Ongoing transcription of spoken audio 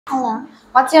Hello.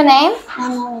 What's your name? My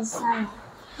name is Sunny.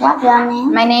 What's your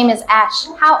name? My name is Ash.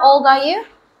 How old are you?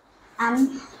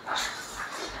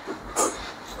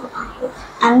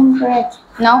 I'm great.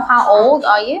 No, how old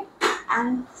are you?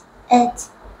 I'm 8.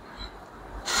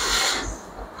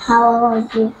 How old are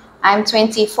you? I'm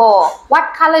 24.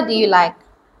 What color do you like?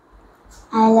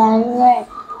 I like red.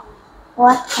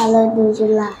 What color do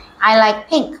you like? I like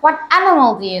pink. What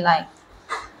animal do you like?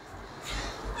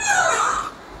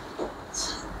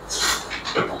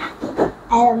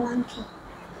 I like monkey.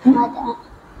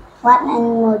 What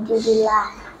animal do you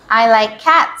like? I like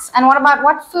cats. And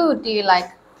what food do you like?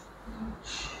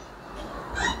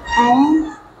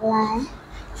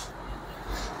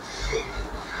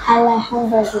 I like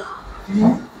hamburger.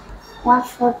 What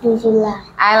food do you like?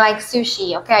 I like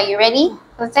sushi. Okay, are you ready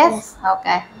for the test? Yes.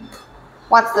 Okay.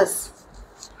 What's this?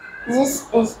 This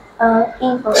is a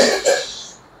eagle.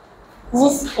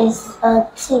 This is a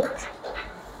tick.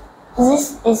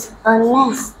 This is a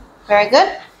nest. Very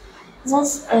good.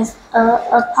 This is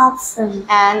a possum.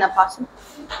 And a possum.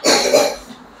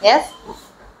 Yes?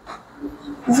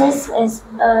 This is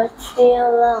a tree.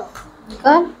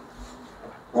 Good.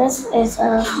 This is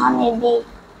a honeybee.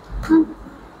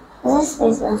 This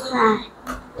is a hive.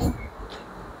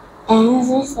 And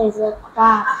this is a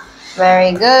crab.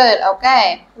 Very good.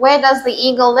 Okay. Where does the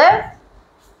eagle live?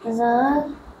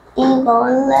 The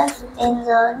eagle lives in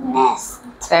the nest.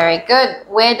 Very good.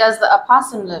 Where does the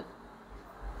opossum live?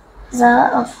 The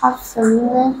opossum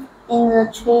lives in the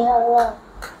tree.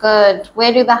 Good.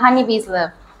 Where do the honeybees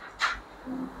live?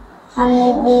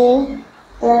 Honeybee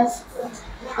lives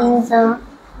in the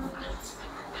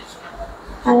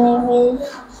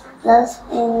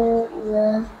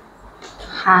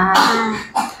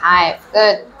Hive.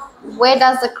 Good. Where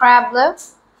does the crab live?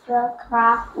 The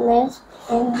crab lives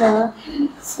in the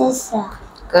seashell.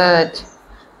 Good.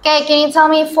 Okay, can you tell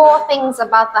me 4 things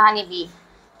about the honeybee?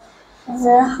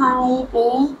 The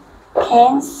honeybee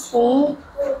can see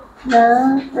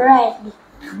the red.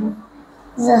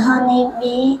 The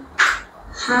honeybee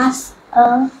has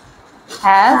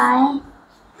five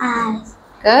eyes.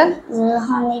 Good. The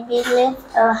honeybee lives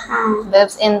a hive.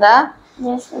 Lives in the?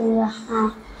 This is a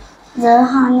hive. The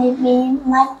honeybee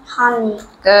makes honey.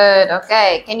 Good.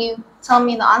 Okay. Can you tell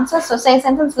me the answer? So say a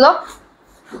sentence. Look.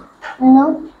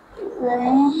 Look,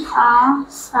 there are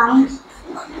some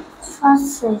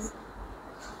foxes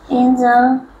in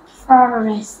the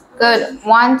forest. Good.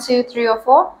 1, 2, 3, or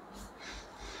 4?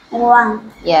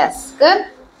 1. Yes. Good.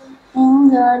 In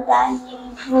the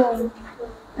dining room,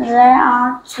 there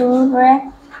are 2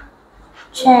 red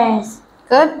chairs.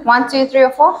 Good. 1, 2, 3,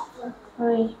 or 4?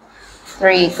 3.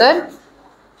 3. Good.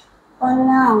 Oh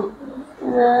no,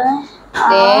 there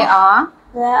There are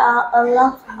a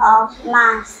lot of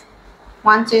mice.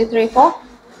 1, 2, 3, 4?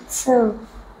 2.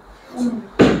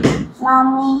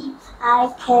 Mommy, I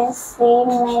can see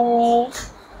many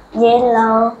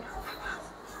yellow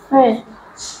fish.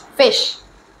 Fish.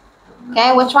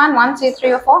 Okay. Which one? 1, 2,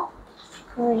 3, or 4?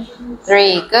 3.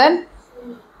 3. Good.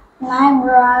 My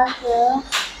brother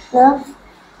loves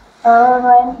a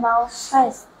rainbow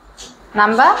fish.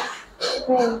 Number?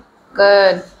 3.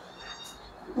 Good.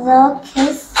 The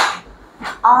kids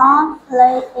are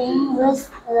playing with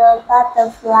the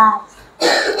butterflies.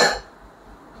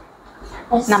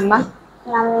 It's number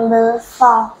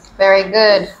 4. Very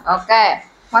good. Okay.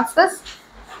 What's this?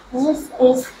 This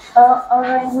is a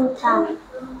orangutan.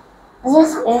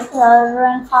 This is a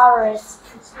rainforest.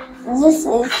 This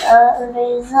is a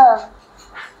reserve.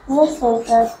 This is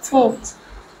a tent.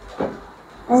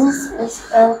 This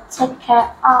is a take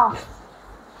care of.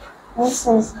 This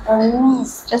is a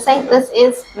miss. Just say this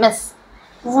is Miss.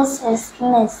 This is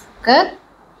miss. Good.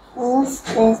 This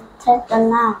is take a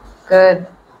nap. Good.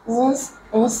 This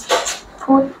is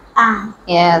put on.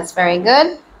 Yes. Very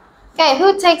good. Okay.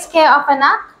 Who takes care of a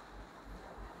nap?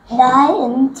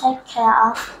 Diane take care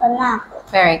of a nap.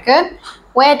 Very good.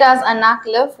 Where does Anak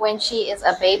live when she is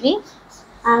a baby?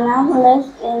 Anak lives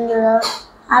in the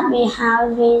happy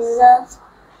house reserve.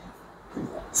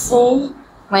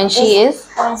 When she is?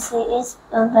 When she is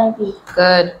a baby.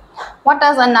 Good. What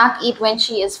does Anak eat when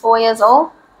she is 4 years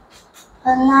old?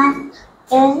 Anak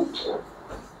is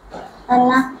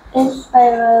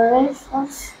favorite food.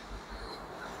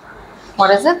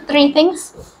 What is it? 3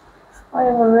 things?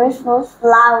 Favorite food,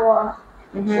 flower,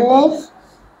 leaf,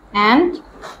 And?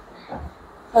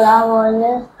 flower,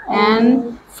 leaf,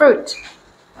 And fruit.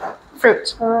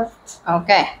 Fruit.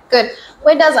 Okay. Good.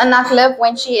 Where does Anak live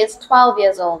when she is 12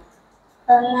 years old?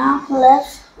 Anak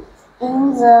lives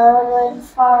in the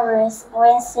rainforest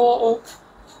when she is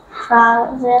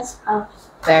 12 years old.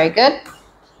 Very good.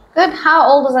 Good. How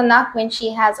old is a nut when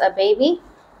she has a baby?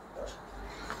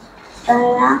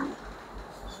 A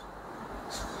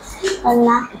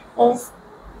nut is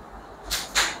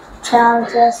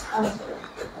 12 years old.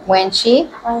 When she?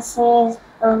 When she is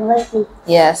a baby.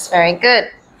 Yes, very good.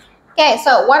 Okay,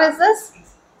 so what is this?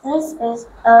 This is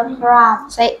a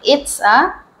crab. Say it's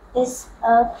a. It's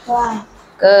a crab.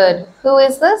 Good. Who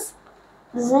is this?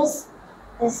 This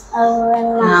is a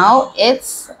grandma. No,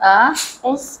 it's a.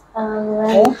 It's a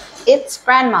grandma. It's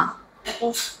grandma.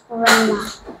 It's grandma.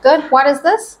 Good. What is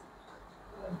this?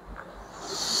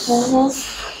 This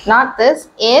is Not this.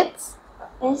 It's.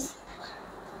 an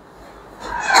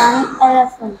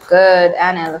elephant. Good.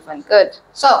 An elephant. Good.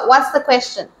 So what's the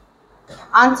question?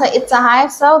 Answer it's a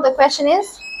hive. So the question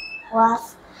is? What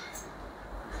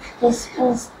this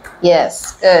is?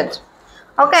 Yes. Good.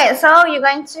 Okay, so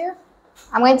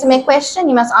I'm going to make question.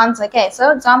 You must answer. Okay,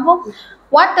 so example.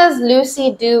 What does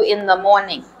Lucy do in the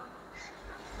morning?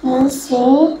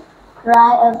 Lucy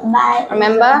ride a bike.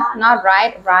 Remember, not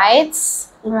ride, rides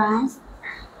Rides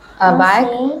a bike.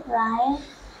 Lucy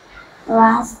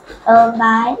rides a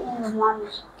bike in the morning.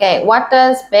 Okay, what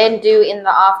does Ben do in the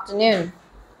afternoon?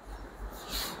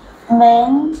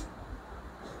 Ben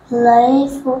play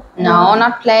football. No,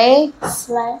 not play.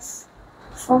 Plays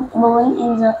football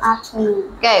in the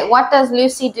afternoon. Okay, what does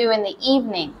Lucy do in the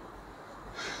evening?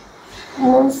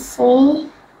 Lucy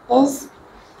is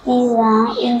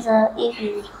pizza in the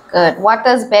evening. Good. What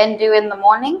does Ben do in the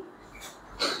morning?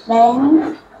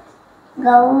 Ben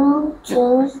go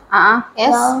to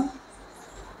Yes.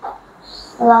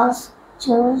 goes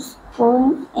to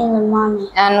school in the morning.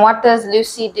 And what does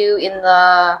Lucy do in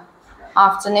the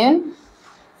afternoon?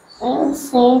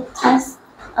 Lucy takes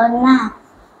a nap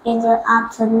in the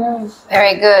afternoon.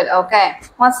 Very good. Okay.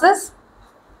 What's this?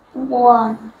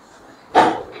 1.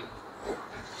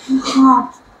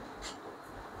 Hot.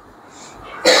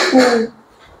 2.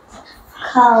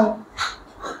 Cold.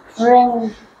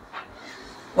 Rain.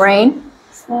 Rain.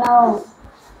 Snow.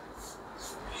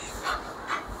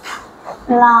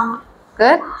 Long.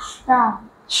 Good. Short.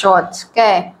 Short.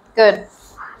 Okay. Good.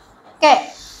 Okay.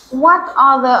 What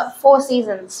are the 4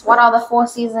 seasons? What are the 4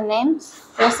 season names?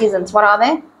 4 seasons. What are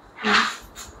they?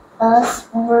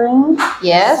 Spring.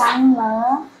 Yes.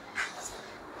 Summer.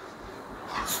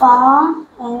 Fall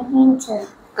and winter.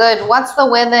 Good. What's the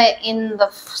weather in the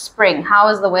spring? How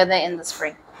is the weather in the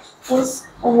spring? It's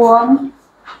warm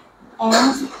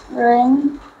and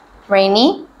Rainy.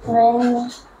 rainy.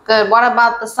 Good. What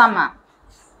about the summer?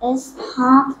 It's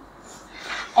hot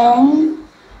and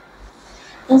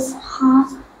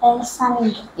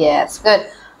sunny. Yes. Good.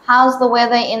 How's the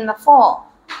weather in the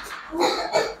fall?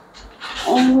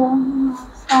 In the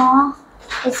fall,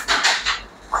 it's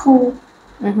cool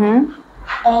Mm-hmm.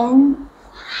 and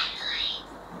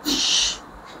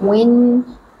winter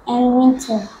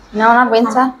No, not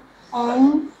winter.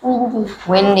 and windy.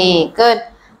 Windy. Good.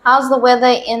 How's the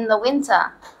weather in the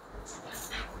winter?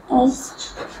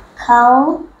 It's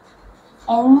cold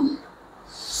and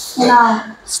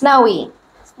Snowy.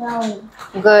 snowy.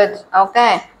 Good.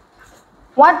 Okay.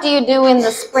 What do you do in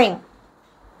the spring?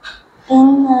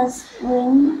 In the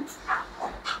spring,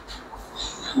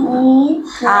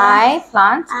 I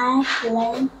plant I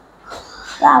plant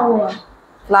flower.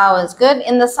 flowers. Good.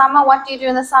 In the summer, what do you do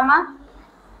in the summer?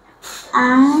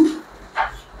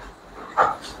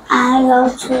 I go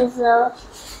to the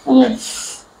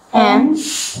beach And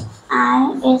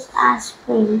I eat ice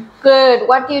cream. good.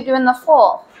 What do you do in the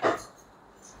fall?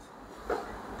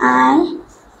 I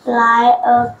fly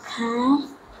a kite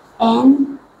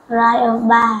and ride a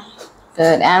bike.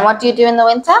 Good. And what do you do in the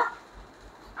winter?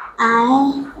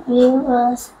 I build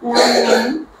a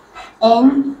snowman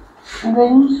and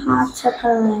bring hot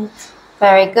chocolate.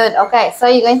 Very good. Okay. So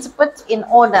you're going to put in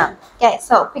order. Okay.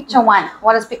 So picture 1.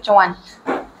 What is picture 1?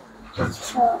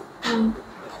 So,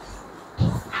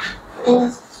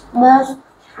 it's birds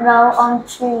grow on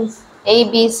trees.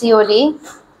 A, B, C, or D?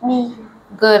 Me.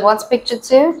 Good. What's picture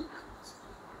 2?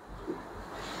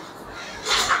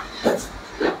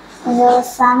 The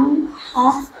sun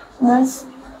has birds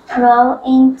grow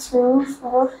into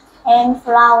fruit and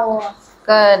flowers.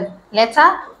 Good.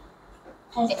 Letter?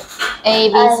 A,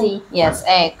 B, C. Yes,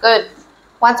 A. Good.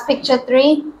 What's picture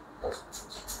 3?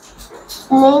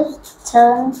 Leaves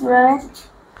turn red,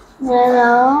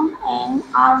 yellow, and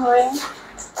orange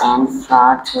and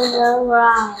fall to the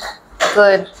ground.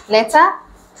 Good. Letter?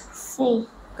 C.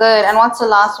 Good. And what's the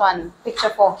last one? Picture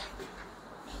 4.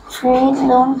 Trees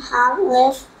don't have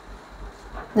leaves.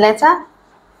 Letter?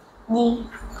 D.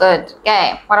 Good.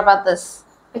 Okay. What about this?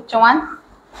 Picture 1?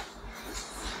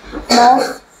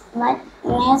 Birds make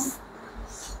nests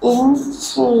in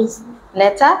trees.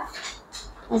 Letter?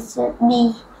 Letter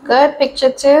B. Good.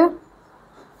 Picture 2.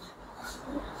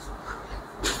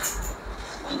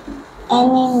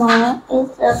 Animal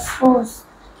is a food.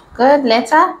 Good.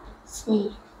 Letter?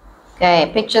 C.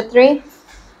 Okay. Picture 3.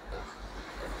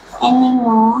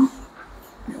 Animal.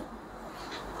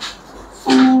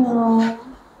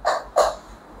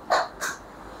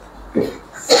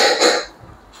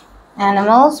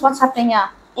 Animals. What's happening here?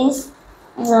 Is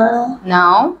the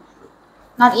No.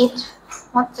 Not eat.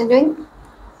 What's it doing?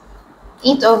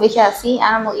 Eat over here. See?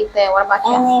 Animal eat there. What about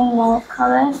here? animal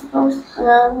colors of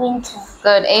the winter.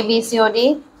 Good. A, B, C, O,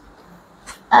 D.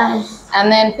 Earth.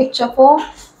 And then picture 4.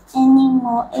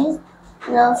 Animal is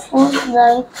the food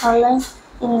they collect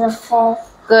in the fall.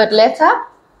 Good. Letter?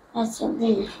 Letter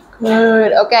B.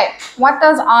 Good. Okay. What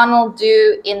does Arnold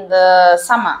do in the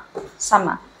summer?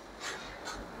 Summer.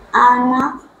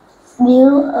 Anna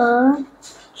build a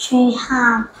tree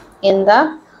house In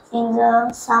the? in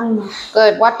the summer.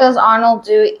 Good. What does Arnold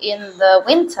do in the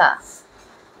winter?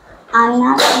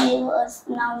 Anna build a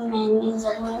snowman in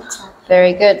the winter.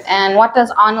 Very good. And what does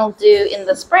Arnold do in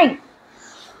the spring?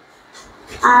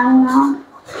 Anna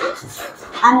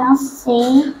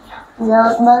see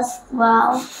the birds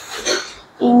fly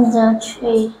in the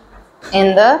tree.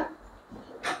 In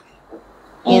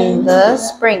the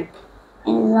spring.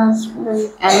 In the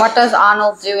spring. And what does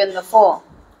Arnold do in the fall?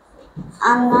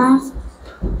 Anna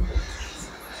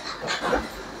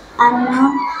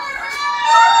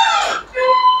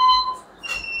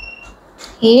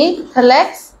He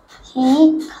collects.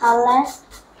 collects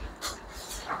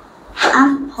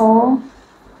apple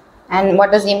And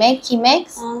what does he make? He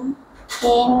makes? and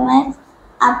he makes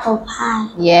apple pie.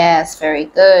 Yes, very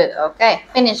good. Okay,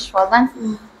 finish. Well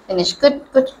done. Finish. Good,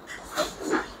 good.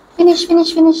 Finish.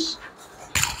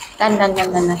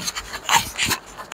 Done.